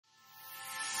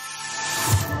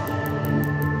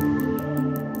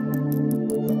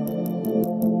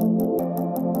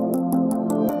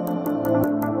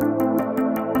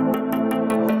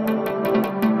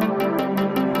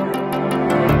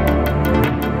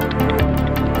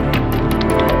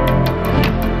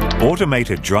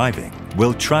Automated driving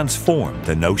will transform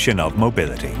the notion of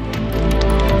mobility.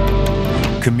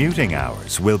 Commuting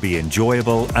hours will be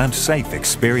enjoyable and safe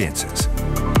experiences.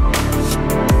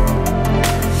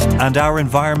 And our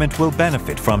environment will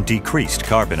benefit from decreased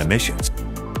carbon emissions.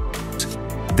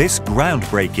 This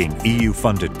groundbreaking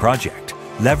EU-funded project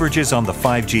leverages on the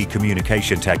 5G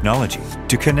communication technology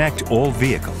to connect all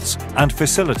vehicles and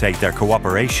facilitate their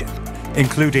cooperation,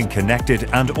 including connected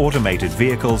and automated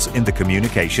vehicles in the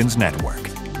communications network.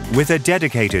 With a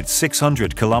dedicated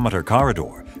 600-kilometer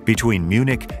corridor between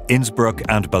Munich, Innsbruck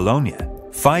and Bologna,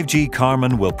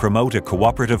 5G-Carmen will promote a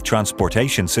cooperative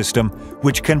transportation system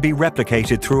which can be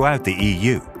replicated throughout the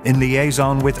EU in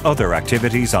liaison with other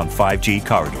activities on 5G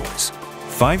corridors.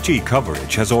 5G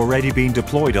coverage has already been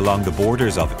deployed along the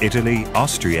borders of Italy,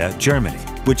 Austria, Germany,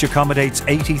 which accommodates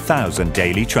 80,000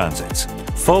 daily transits.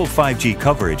 Full 5G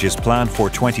coverage is planned for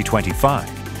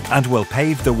 2025 and will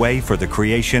pave the way for the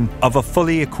creation of a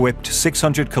fully equipped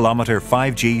 600-kilometer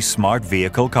 5G smart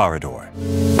vehicle corridor.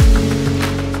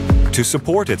 To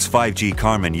support its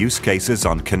 5G-Carmen use cases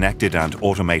on connected and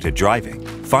automated driving,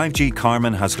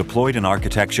 5G-Carmen has deployed an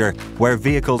architecture where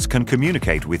vehicles can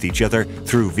communicate with each other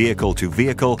through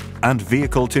vehicle-to-vehicle and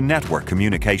vehicle-to-network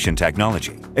communication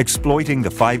technology, exploiting the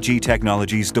 5G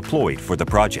technologies deployed for the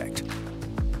project.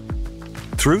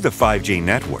 Through the 5G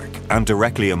network and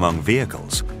directly among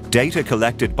vehicles, data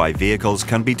collected by vehicles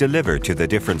can be delivered to the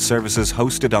different services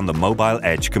hosted on the Mobile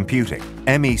Edge Computing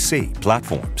 (MEC)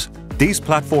 platforms. These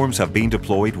platforms have been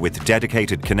deployed with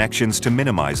dedicated connections to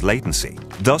minimize latency,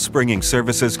 thus bringing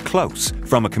services close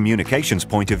from a communications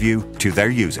point of view to their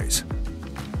users.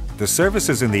 The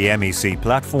services in the MEC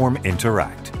platform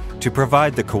interact to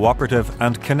provide the cooperative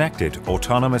and connected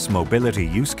autonomous mobility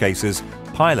use cases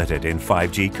piloted in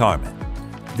 5G-Carmen.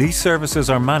 These services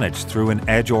are managed through an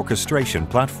edge orchestration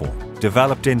platform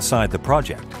developed inside the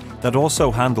project that also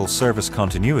handles service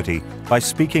continuity by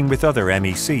speaking with other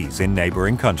MECs in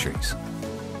neighboring countries.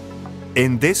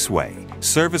 In this way,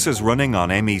 services running on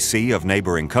MEC of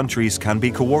neighboring countries can be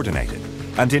coordinated,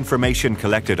 and information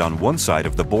collected on one side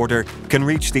of the border can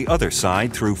reach the other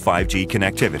side through 5G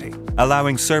connectivity,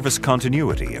 allowing service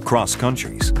continuity across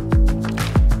countries.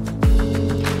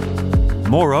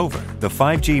 Moreover, the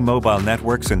 5G mobile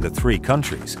networks in the three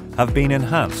countries have been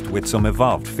enhanced with some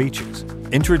evolved features,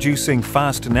 introducing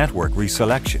fast network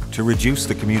reselection to reduce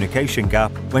the communication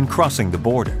gap when crossing the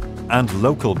border, and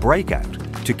local breakout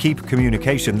to keep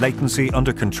communication latency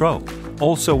under control,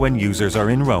 also when users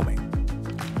are in roaming.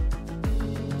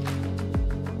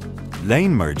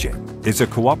 Lane merging is a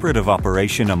cooperative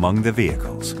operation among the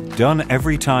vehicles, done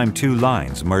every time two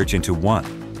lines merge into one.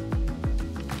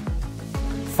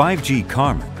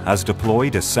 5G-Carmen has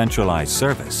deployed a centralized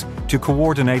service to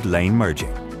coordinate lane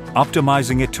merging,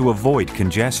 optimizing it to avoid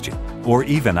congestion or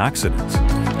even accidents.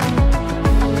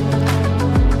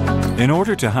 In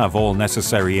order to have all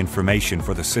necessary information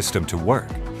for the system to work,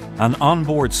 an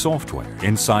onboard software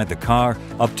inside the car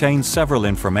obtains several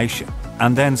information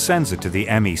and then sends it to the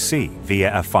MEC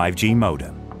via a 5G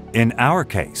modem. In our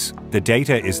case, the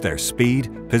data is their speed,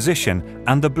 position,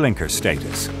 and the blinker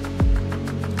status.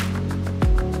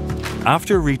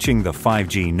 After reaching the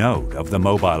 5G node of the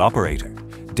mobile operator,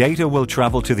 data will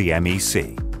travel to the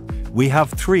MEC. We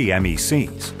have 3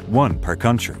 MECs, one per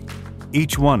country.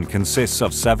 Each one consists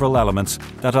of several elements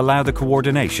that allow the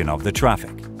coordination of the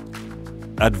traffic.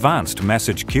 Advanced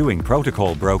Message Queuing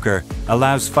Protocol Broker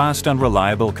allows fast and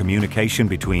reliable communication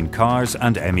between cars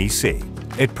and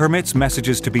MEC. It permits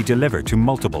messages to be delivered to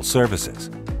multiple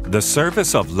services. The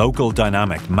Service of Local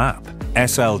Dynamic Map,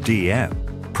 SLDM,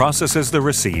 processes the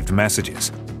received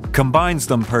messages, combines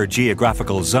them per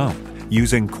geographical zone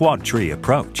using quad-tree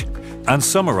approach, and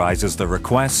summarizes the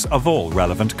requests of all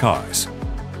relevant cars.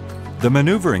 The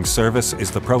maneuvering service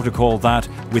is the protocol that,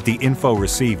 with the info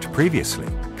received previously,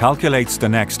 calculates the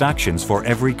next actions for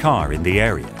every car in the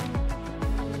area.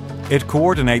 It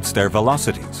coordinates their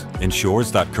velocities,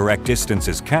 ensures that correct distance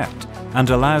is kept, and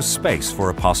allows space for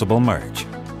a possible merge.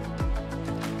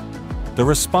 The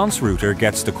response router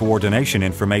gets the coordination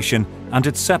information and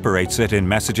it separates it in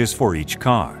messages for each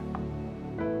car.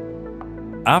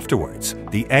 Afterwards,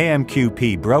 the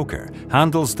AMQP broker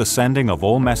handles the sending of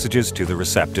all messages to the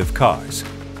receptive cars.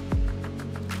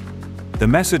 The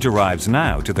message arrives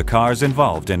now to the cars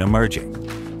involved in a merging.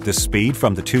 The speed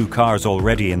from the 2 cars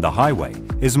already in the highway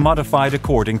is modified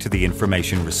according to the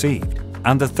information received,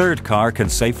 and the third car can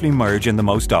safely merge in the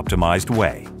most optimized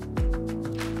way.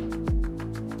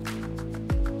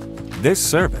 This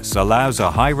service allows a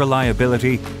high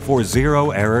reliability for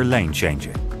zero-error lane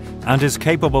changing and is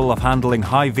capable of handling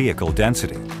high vehicle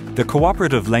density. The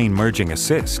cooperative lane merging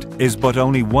assist is but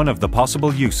only one of the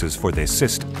possible uses for this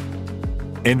system.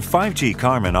 In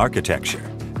 5G-Carmen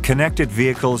architecture, connected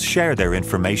vehicles share their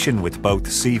information with both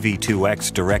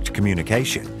CV2X direct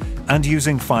communication and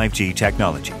using 5G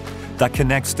technology that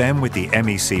connects them with the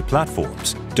MEC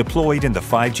platforms deployed in the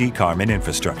 5G-Carmen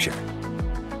infrastructure.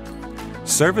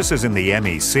 Services in the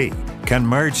MEC can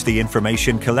merge the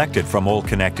information collected from all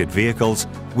connected vehicles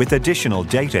with additional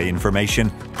data information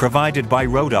provided by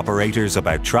road operators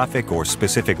about traffic or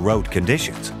specific road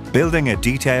conditions, building a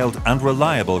detailed and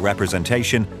reliable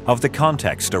representation of the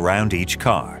context around each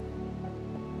car.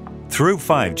 Through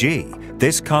 5G,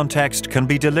 this context can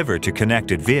be delivered to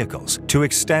connected vehicles to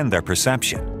extend their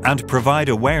perception and provide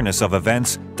awareness of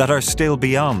events that are still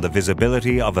beyond the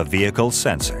visibility of a vehicle's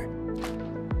sensor.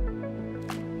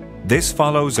 This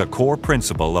follows a core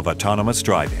principle of autonomous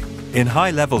driving. In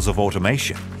high levels of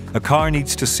automation, a car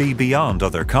needs to see beyond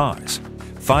other cars.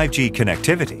 5G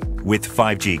connectivity with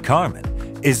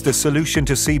 5G-Carmen is the solution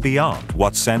to see beyond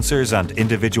what sensors and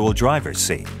individual drivers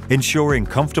see, ensuring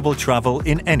comfortable travel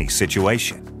in any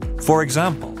situation. For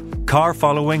example, car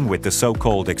following with the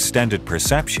so-called extended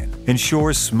perception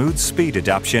ensures smooth speed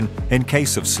adaptation in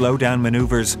case of slowdown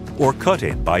maneuvers or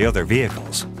cut-in by other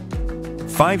vehicles.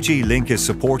 5G Link is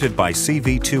supported by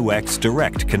CV2X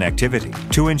direct connectivity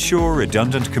to ensure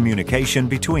redundant communication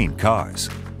between cars.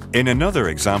 In another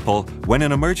example, when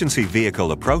an emergency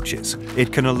vehicle approaches,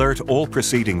 it can alert all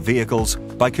preceding vehicles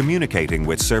by communicating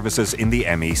with services in the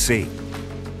MEC.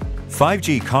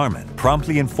 5G-Carmen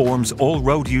promptly informs all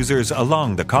road users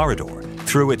along the corridor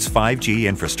through its 5G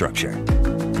infrastructure.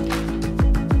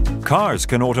 Cars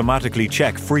can automatically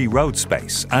check free road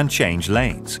space and change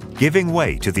lanes, giving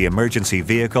way to the emergency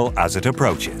vehicle as it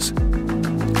approaches.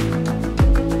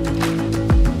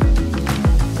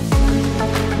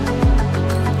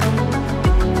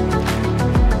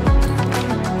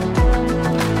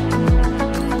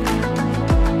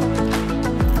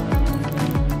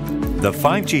 The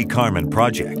 5G-Carmen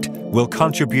project will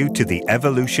contribute to the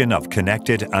evolution of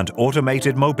connected and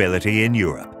automated mobility in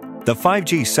Europe. The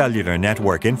 5G cellular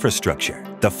network infrastructure,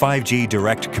 the 5G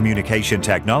direct communication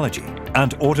technology,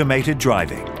 and automated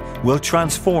driving will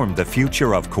transform the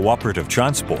future of cooperative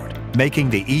transport, making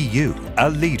the EU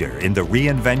a leader in the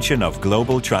reinvention of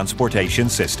global transportation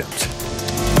systems.